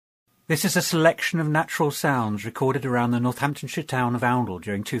This is a selection of natural sounds recorded around the Northamptonshire town of Oundle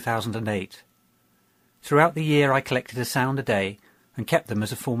during 2008. Throughout the year I collected a sound a day and kept them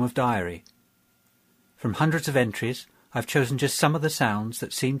as a form of diary. From hundreds of entries, I've chosen just some of the sounds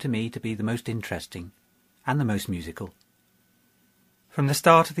that seem to me to be the most interesting and the most musical. From the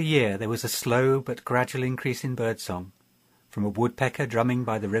start of the year there was a slow but gradual increase in birdsong, from a woodpecker drumming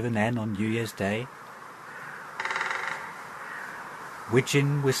by the River Nen on New Year's Day,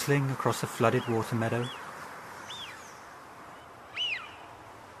 widgeon whistling across a flooded water meadow,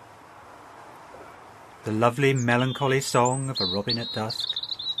 the lovely melancholy song of a robin at dusk,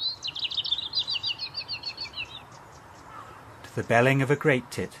 to the belling of a great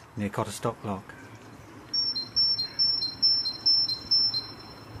tit near Cotterstock Lock.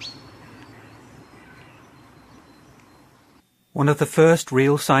 One of the first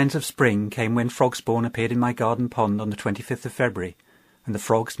real signs of spring came when frog spawn appeared in my garden pond on the 25th of February, and the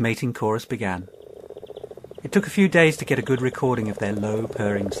frogs' mating chorus began. It took a few days to get a good recording of their low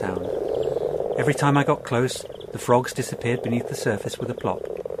purring sound. Every time I got close, the frogs disappeared beneath the surface with a plop.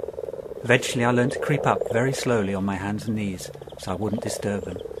 Eventually I learned to creep up very slowly on my hands and knees, so I wouldn't disturb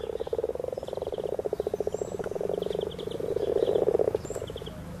them.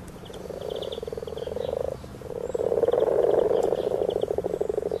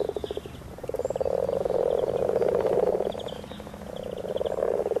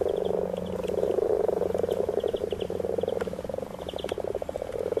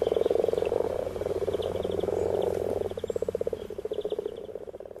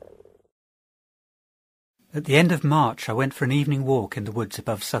 At the end of March I went for an evening walk in the woods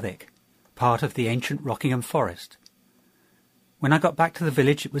above Southwick, part of the ancient Rockingham Forest. When I got back to the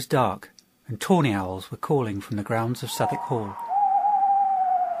village it was dark, and tawny owls were calling from the grounds of Southwick Hall.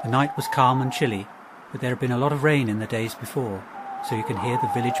 The night was calm and chilly, but there had been a lot of rain in the days before, so you can hear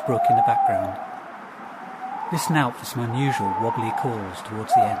the village brook in the background. Listen out for some unusual wobbly calls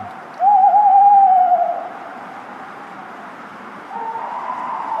towards the end.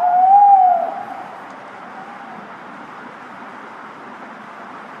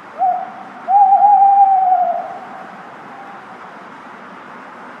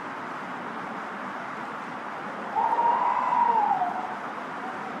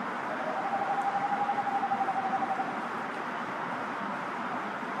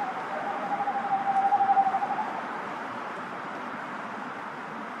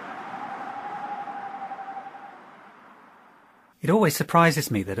 It always surprises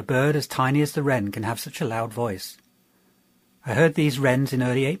me that a bird as tiny as the wren can have such a loud voice. I heard these wrens in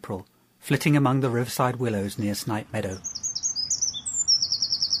early April, flitting among the riverside willows near Snipe Meadow.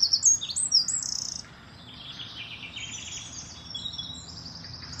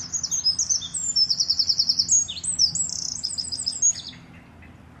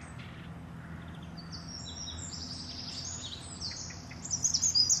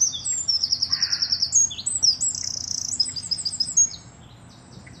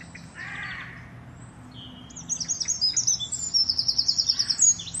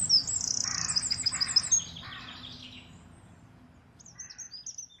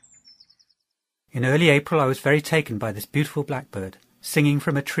 In early April I was very taken by this beautiful blackbird, singing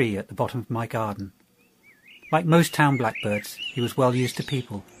from a tree at the bottom of my garden. Like most town blackbirds, he was well used to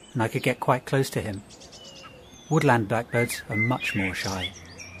people, and I could get quite close to him. Woodland blackbirds are much more shy.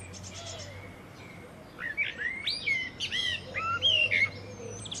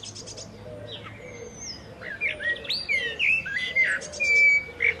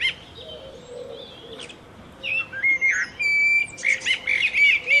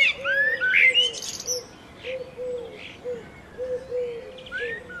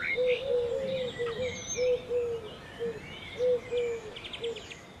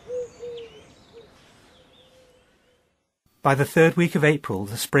 By the third week of April,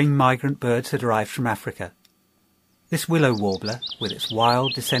 the spring migrant birds had arrived from Africa. This willow warbler, with its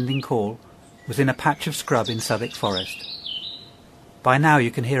wild descending call, was in a patch of scrub in Southwick Forest. By now you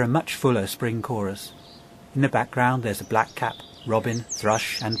can hear a much fuller spring chorus. In the background there's a blackcap, robin,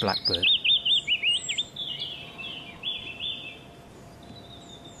 thrush and blackbird.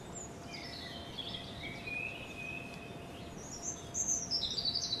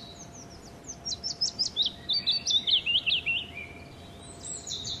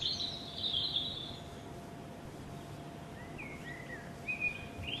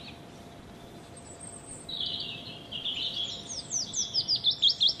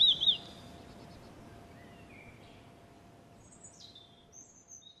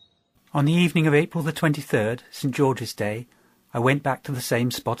 On the evening of April the 23rd, St. George's Day, I went back to the same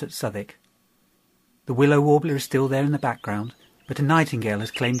spot at Southwick. The willow warbler is still there in the background, but a nightingale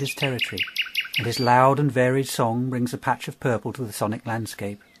has claimed his territory, and his loud and varied song brings a patch of purple to the sonic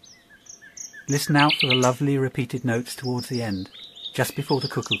landscape. Listen out for the lovely repeated notes towards the end, just before the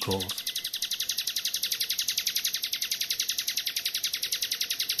cuckoo calls.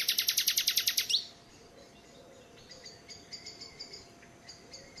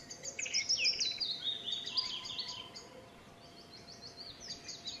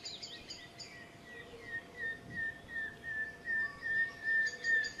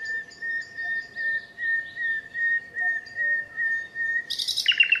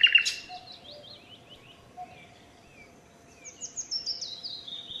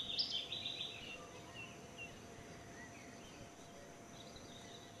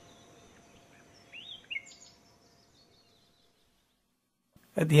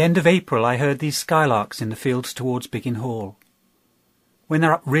 At the end of April I heard these skylarks in the fields towards Biggin Hall. When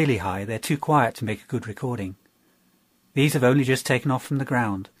they're up really high, they're too quiet to make a good recording. These have only just taken off from the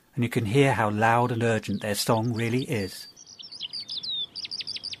ground, and you can hear how loud and urgent their song really is.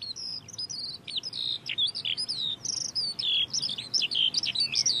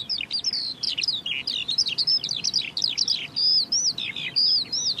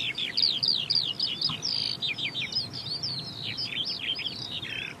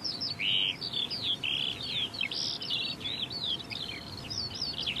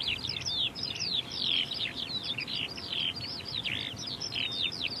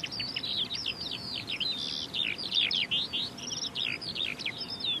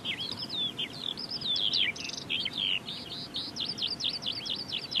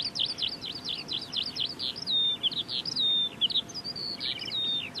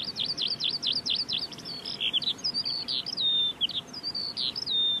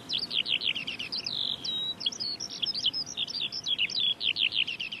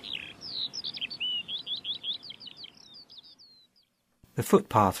 The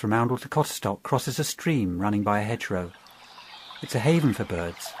footpath from Oundle to Cotterstock crosses a stream running by a hedgerow. It's a haven for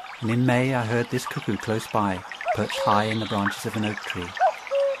birds, and in May I heard this cuckoo close by, perched high in the branches of an oak tree.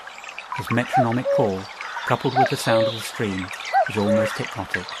 His metronomic call, coupled with the sound of the stream, is almost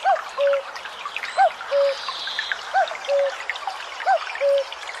hypnotic.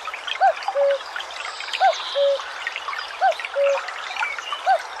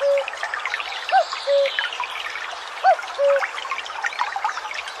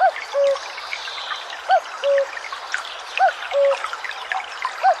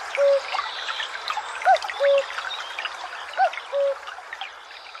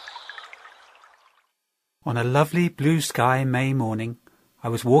 On a lovely blue sky May morning, I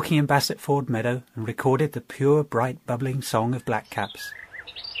was walking in Bassetford Meadow and recorded the pure, bright, bubbling song of blackcaps.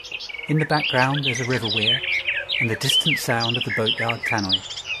 In the background there's a river weir and the distant sound of the boatyard tannoy.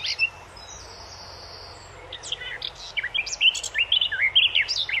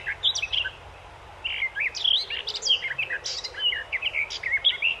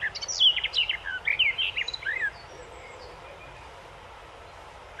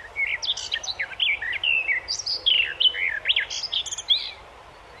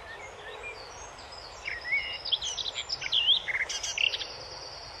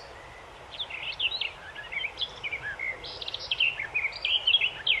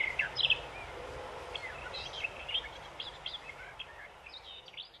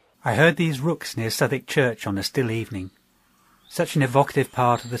 I heard these rooks near Southwick Church on a still evening, such an evocative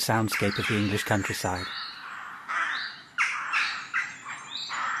part of the soundscape of the English countryside.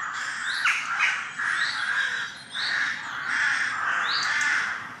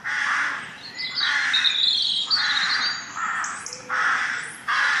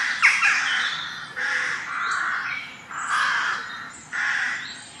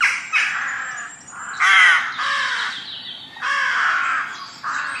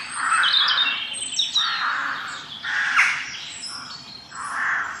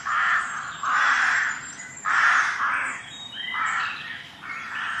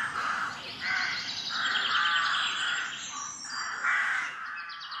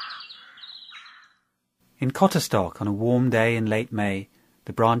 In Cotterstock, on a warm day in late May,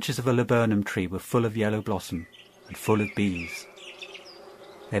 the branches of a laburnum tree were full of yellow blossom and full of bees.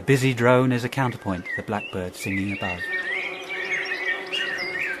 Their busy drone is a counterpoint to the blackbird singing above.